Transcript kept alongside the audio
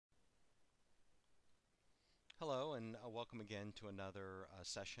Hello and welcome again to another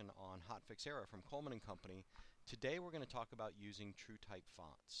session on Hotfix Era from Coleman & Company. Today we're going to talk about using TrueType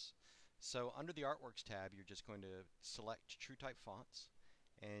fonts. So under the Artworks tab you're just going to select TrueType fonts,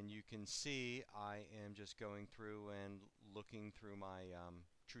 and you can see I am just going through and looking through my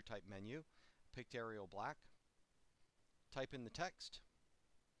TrueType menu. Picked Arial Black, type in the text,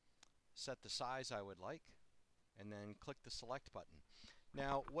 set the size I would like, and then click the select button.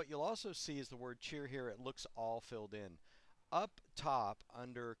 Now, what you'll also see is the word cheer here. It looks all filled in. Up top,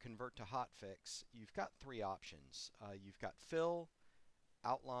 under Convert to Hotfix, you've got three options. You've got Fill,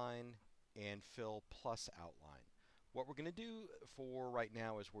 Outline, and Fill plus Outline. What we're going to do for right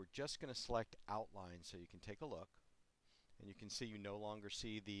now is we're just going to select Outline so you can take a look. And you can see you no longer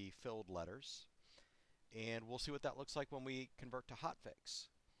see the filled letters. And we'll see what that looks like when we convert to Hotfix.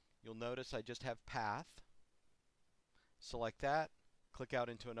 You'll notice I just have Path. Select that. Click out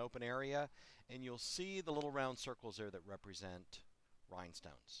into an open area, and you'll see the little round circles there that represent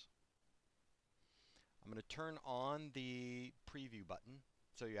rhinestones. I'm going to turn on the preview button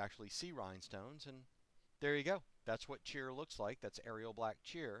so you actually see rhinestones, and there you go. That's what cheer looks like. That's Arial Black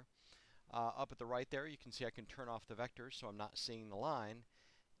cheer. Up at the right there, you can see I can turn off the vectors so I'm not seeing the line.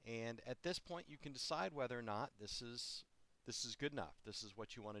 And at this point, you can decide whether or not this is good enough. This is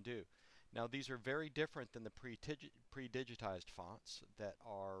what you want to do. Now, these are very different than the pre-digitized fonts that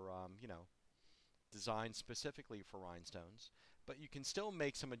are, designed specifically for rhinestones. But you can still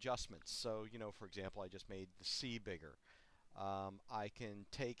make some adjustments. So, for example, I just made the C bigger. I can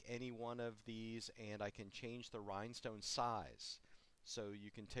take any one of these and I can change the rhinestone size. So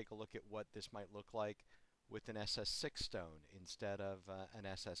you can take a look at what this might look like with an SS6 stone instead of an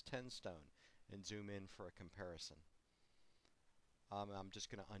SS10 stone, and zoom in for a comparison. I'm just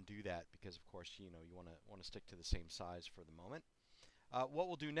going to undo that because, of course, you want to stick to the same size for the moment. What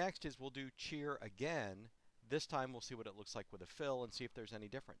we'll do next is we'll do cheer again. This time we'll see what it looks like with a fill and see if there's any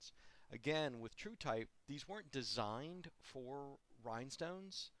difference. Again, with TrueType, these weren't designed for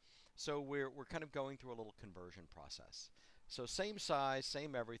rhinestones, so we're kind of going through a little conversion process. So same size,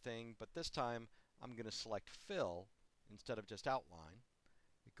 same everything, but this time I'm going to select fill instead of just outline.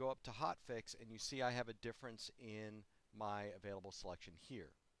 Go up to Hotfix, and you see I have a difference in my available selection here.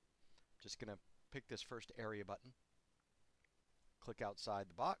 Just going to pick this first area button, click outside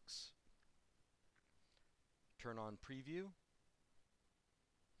the box, turn on preview,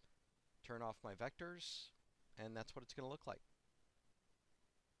 turn off my vectors, and that's what it's going to look like.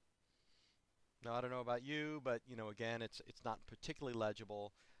 Now, I don't know about you, but again, it's not particularly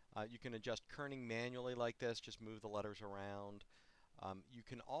legible. You can adjust kerning manually like this, just move the letters around. You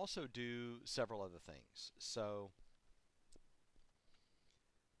can also do several other things. So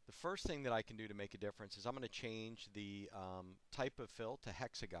the first thing that I can do to make a difference is I'm going to change the type of fill to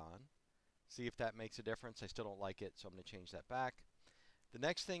hexagon. See if that makes a difference. I still don't like it, so I'm going to change that back. The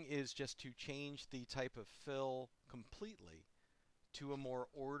next thing is just to change the type of fill completely to a more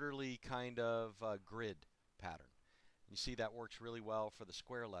orderly kind of grid pattern. You see that works really well for the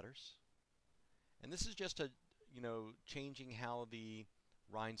square letters. And this is just changing how the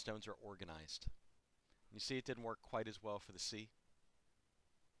rhinestones are organized. You see it didn't work quite as well for the C.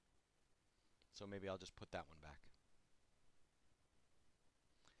 So maybe I'll just put that one back.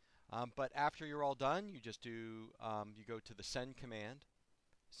 But after you're all done, you just do, you go to the send command,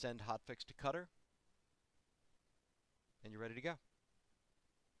 send hotfix to cutter, and you're ready to go.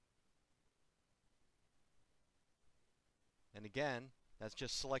 And again, that's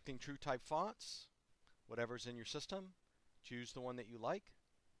just selecting TrueType fonts, whatever's in your system. Choose the one that you like.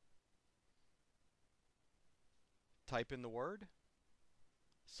 Type in the word.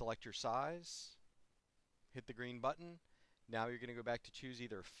 Select your size. Hit the green button. Now you're going to go back to choose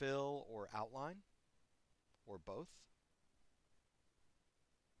either fill or outline, or both.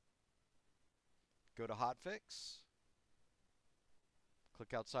 Go to Hotfix.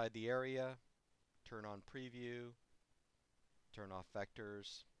 Click outside the area. Turn on preview. Turn off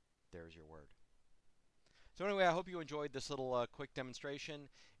vectors. There's your word. So anyway, I hope you enjoyed this little quick demonstration.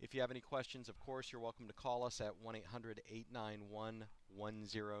 If you have any questions, of course, you're welcome to call us at 1-800-891-1094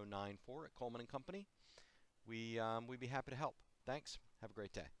 at Coleman & Company. We'd be happy to help. Thanks. Have a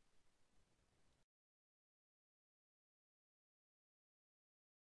great day.